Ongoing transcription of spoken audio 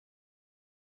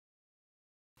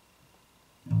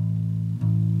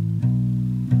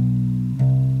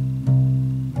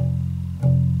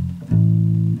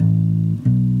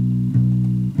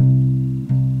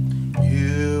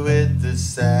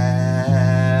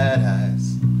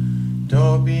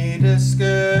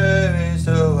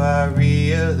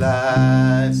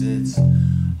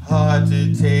hard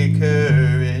to take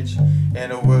courage in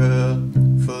a world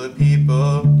full of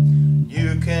people.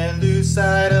 You can lose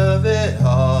sight of it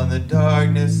all, and the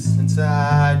darkness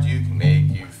inside you can make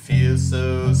you feel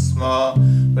so small.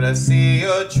 But I see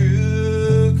your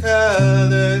true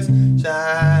colors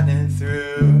shining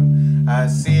through. I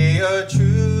see your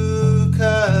true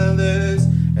colors,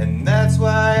 and that's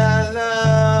why I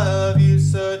love you.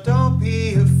 So don't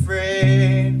be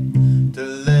afraid to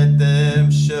let them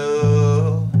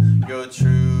show your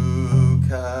true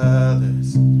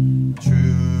colors.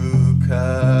 True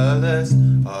colors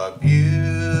are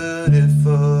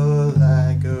beautiful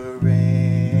like a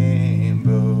rainbow.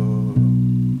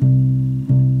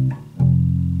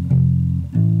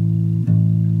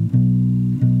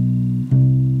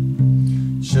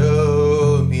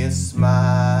 Show me a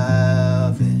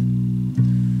smile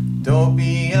then. Don't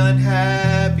be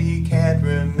unhappy, can't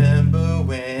remember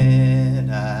when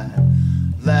I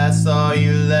last saw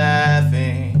you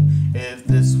laughing. If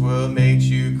this world makes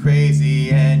you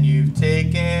crazy and you've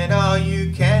taken all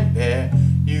you can bear,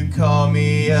 you call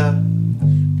me up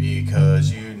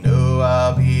because you know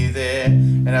I'll be there.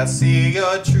 And I see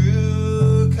your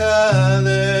true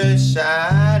colors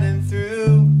shining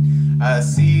through. I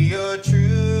see your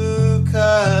true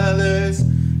colors,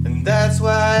 and that's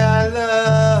why I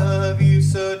love you.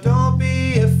 So don't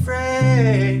be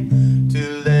afraid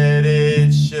to let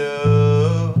it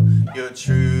show your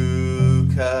true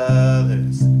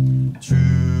colors.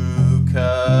 True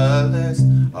colors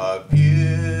are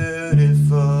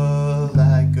beautiful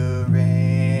like a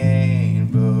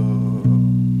rainbow.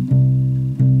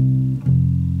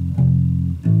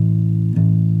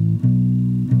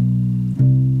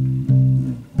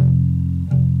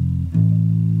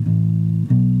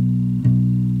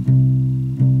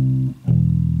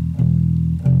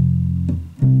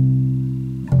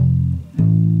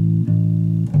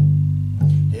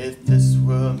 If this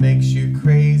world makes you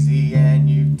crazy and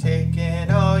you've taken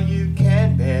all you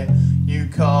can bear, you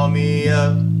call me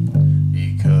up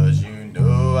because you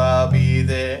know I'll be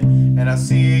there. And I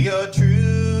see your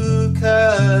true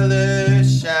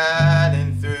colors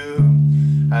shining through.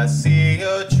 I see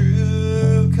your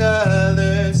true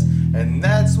colors, and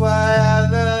that's why I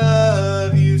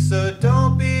love you. So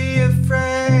don't be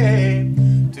afraid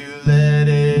to let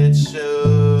it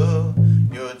show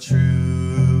your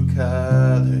true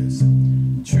colors.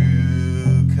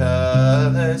 True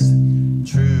colors,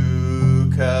 true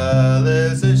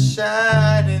colors are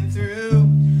shining through.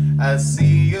 I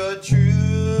see your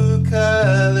true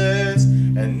colors,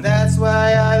 and that's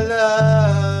why I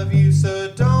love you.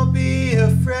 So don't be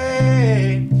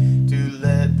afraid to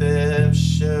let them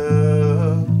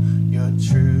show your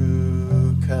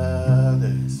true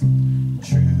colors.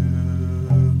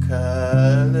 True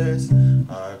colors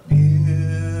are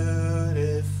beautiful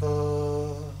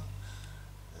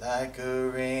like a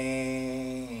rainbow.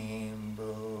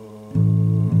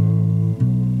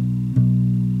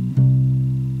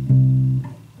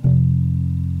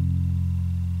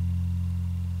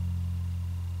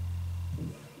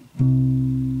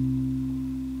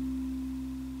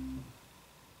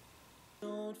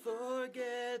 Don't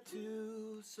forget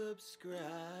to subscribe.